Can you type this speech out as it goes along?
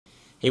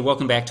Hey,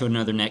 welcome back to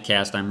another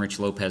Netcast. I'm Rich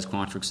Lopez,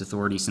 Quantrix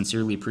Authority.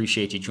 Sincerely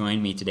appreciate you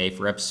joining me today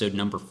for episode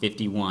number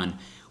 51,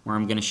 where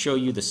I'm going to show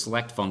you the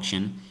select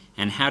function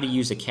and how to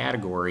use a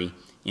category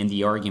in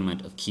the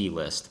argument of key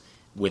list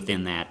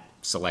within that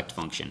select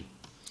function.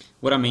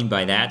 What I mean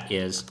by that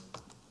is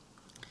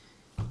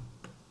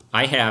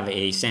I have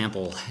a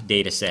sample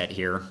data set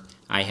here.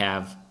 I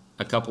have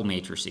a couple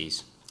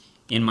matrices.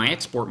 In my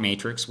export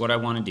matrix, what I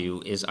want to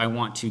do is I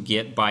want to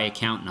get by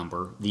account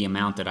number the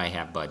amount that I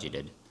have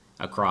budgeted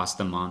across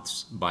the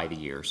months by the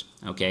years,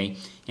 okay?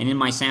 And in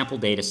my sample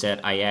data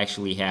set, I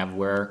actually have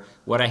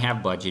what I have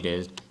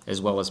budgeted, as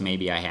well as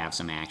maybe I have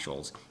some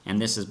actuals. And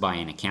this is by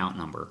an account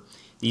number.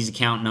 These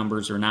account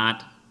numbers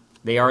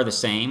they are the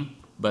same,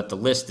 but the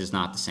list is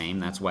not the same.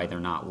 That's why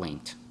they're not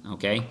linked,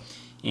 okay?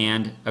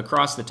 And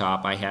across the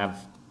top, I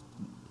have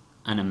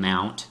an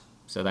amount,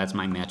 so that's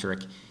my metric,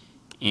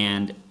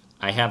 and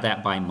I have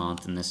that by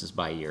month, and this is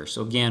by year.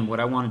 So again, what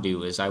I want to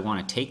do is I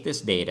want to take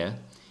this data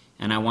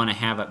and I want to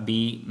have it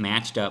be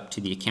matched up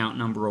to the account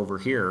number over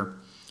here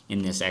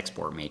in this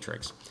export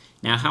matrix.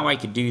 Now, how I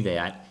could do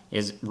that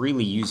is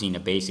really using a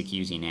basic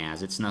using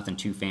as. It's nothing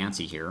too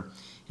fancy here.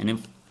 And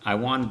if I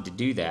wanted to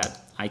do that,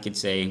 I could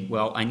say,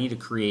 well, I need to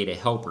create a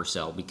helper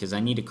cell because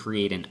I need to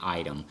create an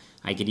item.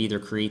 I could either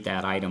create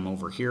that item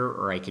over here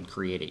or I could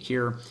create it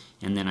here,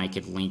 and then I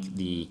could link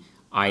the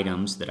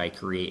items that I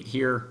create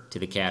here to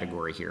the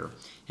category here.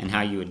 And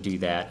how you would do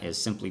that is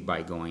simply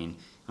by going,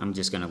 I'm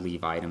just going to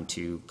leave item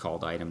 2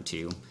 called item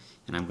 2,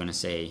 and I'm going to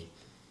say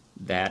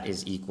that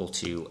is equal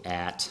to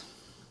at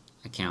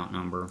account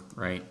number,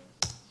 right?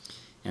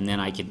 And then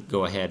I could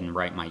go ahead and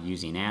write my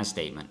using as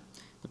statement.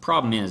 The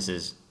problem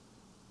is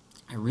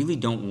I really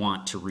don't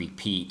want to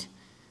repeat,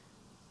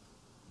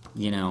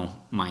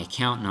 my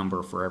account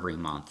number for every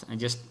month.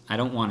 I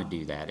don't want to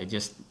do that. It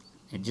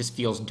just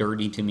feels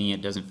dirty to me.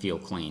 It doesn't feel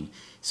clean.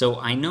 So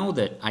I know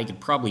that I could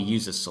probably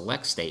use a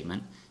select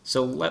statement.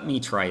 So let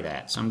me try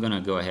that. So I'm going to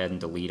go ahead and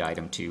delete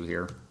item 2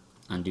 here,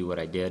 undo what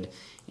I did,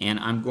 and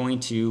I'm going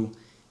to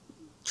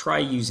try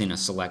using a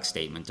select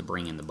statement to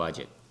bring in the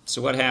budget.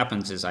 So what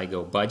happens is I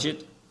go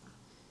budget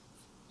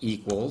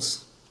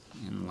equals,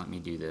 and let me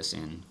do this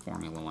in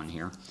Formula 1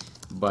 here,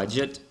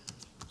 budget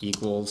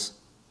equals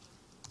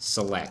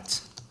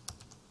select.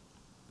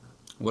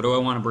 What do I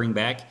want to bring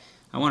back?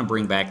 I want to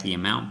bring back the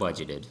amount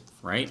budgeted,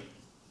 right?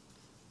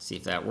 See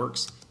if that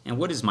works. And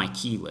what is my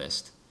key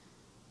list?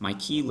 My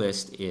key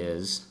list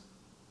is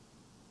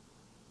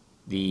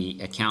the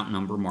account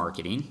number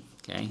marketing.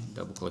 Okay,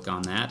 double click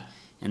on that.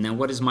 And then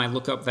what is my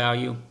lookup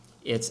value?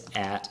 It's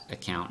at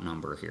account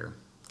number here.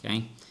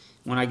 Okay,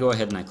 when I go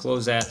ahead and I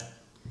close that,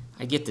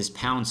 I get this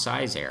pound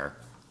size error.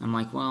 I'm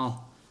like,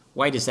 well,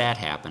 why does that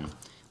happen?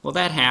 Well,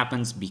 that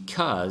happens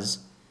because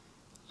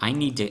I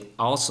need to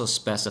also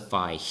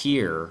specify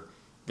here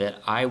that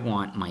I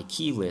want my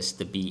key list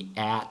to be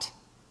at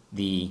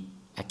the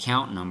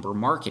account number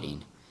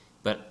marketing.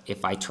 But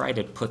if I try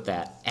to put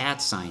that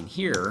at sign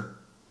here,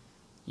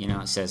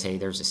 it says, hey,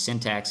 there's a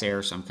syntax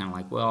error. So I'm kind of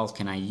like, well,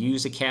 can I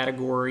use a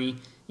category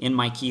in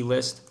my key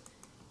list?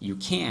 You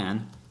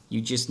can.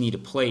 You just need to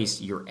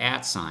place your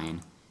at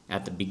sign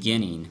at the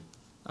beginning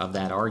of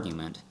that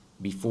argument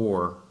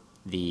before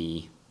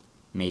the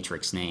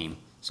matrix name.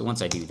 So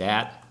once I do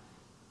that,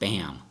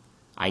 bam,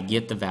 I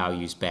get the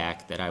values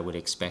back that I would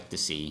expect to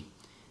see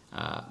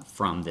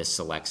from this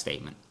select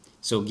statement.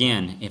 So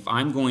again, if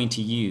I'm going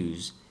to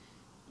use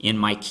in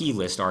my key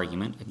list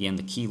argument, again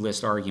the key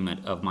list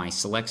argument of my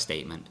select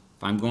statement,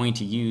 if I'm going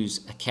to use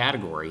a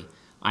category,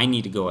 I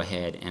need to go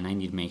ahead and I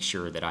need to make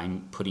sure that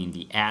I'm putting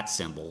the at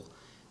symbol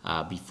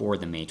before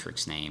the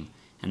matrix name,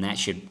 and that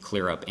should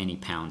clear up any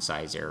pound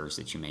size errors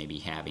that you may be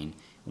having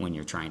when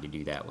you're trying to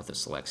do that with a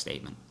select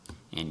statement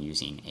and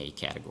using a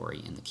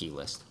category in the key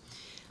list.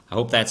 I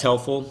hope that's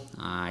helpful.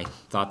 I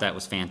thought that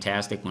was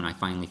fantastic when I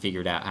finally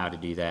figured out how to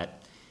do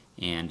that,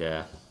 and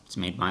it's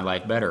made my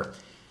life better.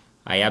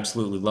 I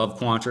absolutely love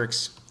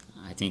Quantrix.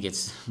 I think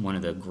it's one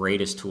of the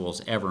greatest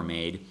tools ever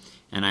made,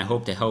 and I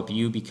hope to help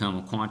you become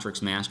a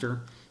Quantrix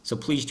master. So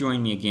please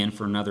join me again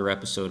for another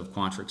episode of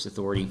Quantrix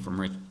Authority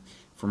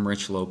from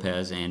Rich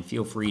Lopez, and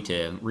feel free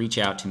to reach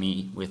out to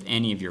me with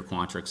any of your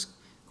Quantrix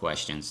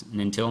questions. And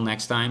until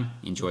next time,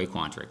 enjoy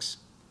Quantrix.